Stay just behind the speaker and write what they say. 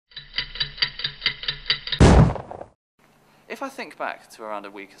If I think back to around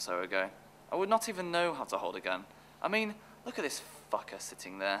a week or so ago, I would not even know how to hold a gun. I mean, look at this fucker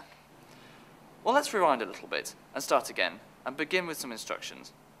sitting there. Well, let's rewind a little bit and start again and begin with some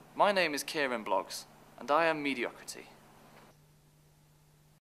instructions. My name is Keiran Blogs, and I am mediocrity.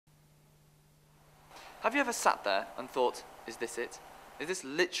 Have you ever sat there and thought, is this it? Is this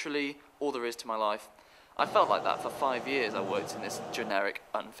literally all there is to my life? I felt like that for 5 years. I worked in this generic,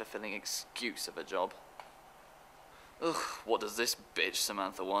 unfulfilling excuse of a job. Ugh, what does this bitch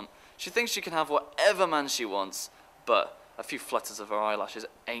Samantha want? She thinks she can have whatever man she wants, but a few flutters of her eyelashes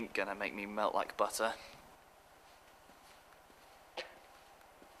ain't gonna make me melt like butter.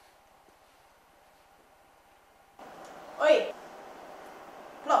 Oi!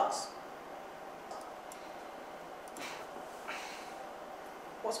 Blogs.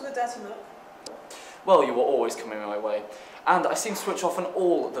 What's with the dirty look? Well, you were always coming my way, and I seem to switch off on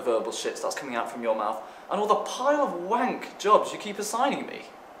all the verbal shit that's coming out from your mouth, and all the pile of wank jobs you keep assigning me.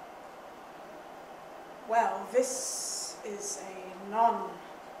 Well, this is a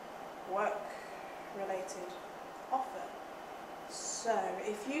non-work related offer. So,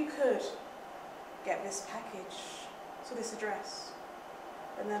 if you could get this package to this address,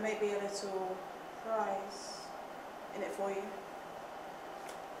 then there may be a little prize in it for you.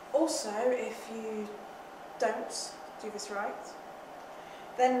 Also, if you don't do this right,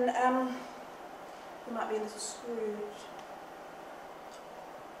 then you might be a little screwed.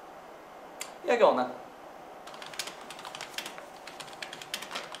 Yeah, go on then.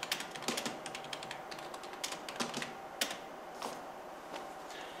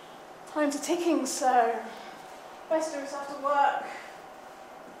 Time's a ticking, so best do is have to work.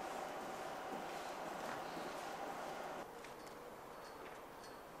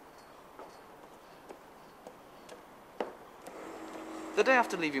 The day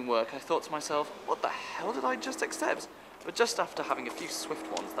after leaving work, I thought to myself, what the hell did I just accept? But just after having a few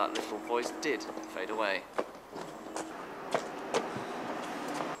swift ones, that little voice did fade away.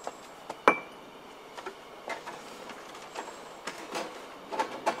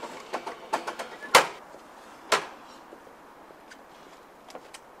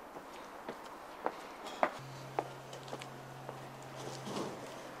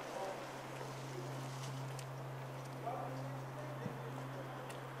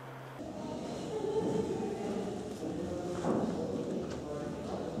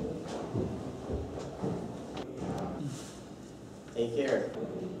 Hey Keiran,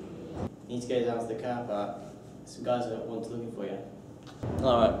 you need to go down to the car park. Some guys want to looking for you.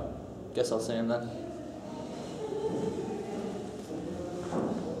 Alright, guess I'll see him then.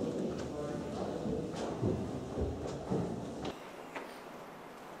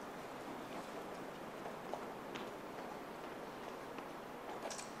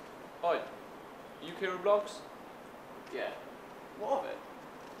 Hi, you Keiran Blogs? Yeah. What of it?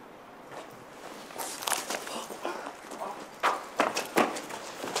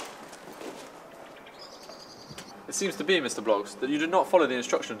 It seems to be, Mr. Blogs, that you did not follow the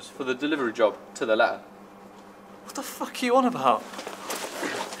instructions for the delivery job to the letter. What the fuck are you on about?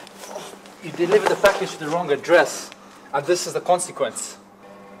 You delivered the package to the wrong address, and this is the consequence.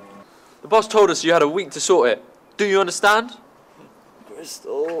 The boss told us you had a week to sort it. Do you understand?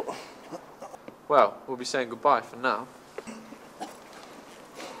 Bristol. Well, we'll be saying goodbye for now.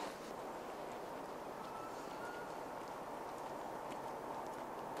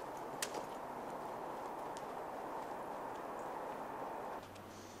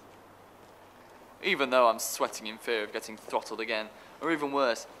 Even though I'm sweating in fear of getting throttled again, or even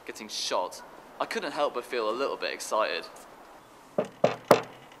worse, getting shot, I couldn't help but feel a little bit excited.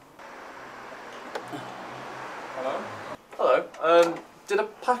 Hello? Hello, did a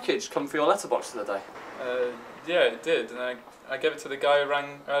package come for your letterbox the other day? Yeah, it did, and I gave it to the guy who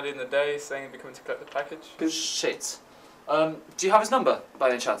rang early in the day saying he'd be coming to collect the package. Good shit. Do you have his number, by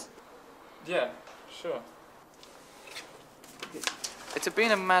any chance? Yeah, sure. It had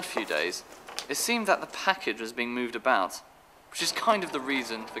been a mad few days. It seemed that the package was being moved about, which is kind of the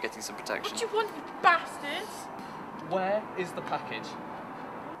reason for getting some protection. What do you want, you bastards? Where is the package?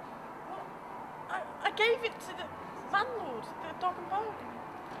 I gave it to the landlord, the dog and bone.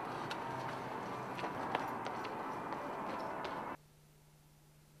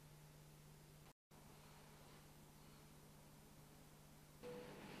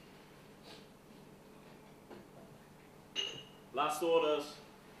 Last orders.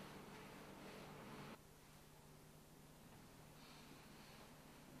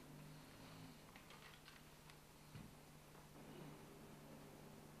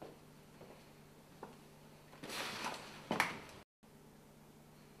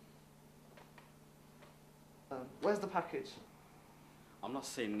 Wait. Where's the package? I'm not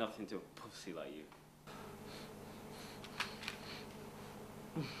saying nothing to a pussy like you.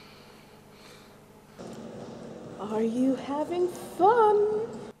 Are you having fun?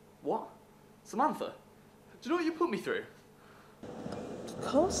 What? Samantha? Do you know what you put me through? Of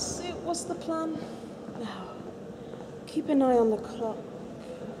course, it was the plan. Now, keep an eye on the clock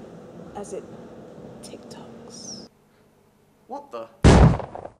as it tick-tocks. What the?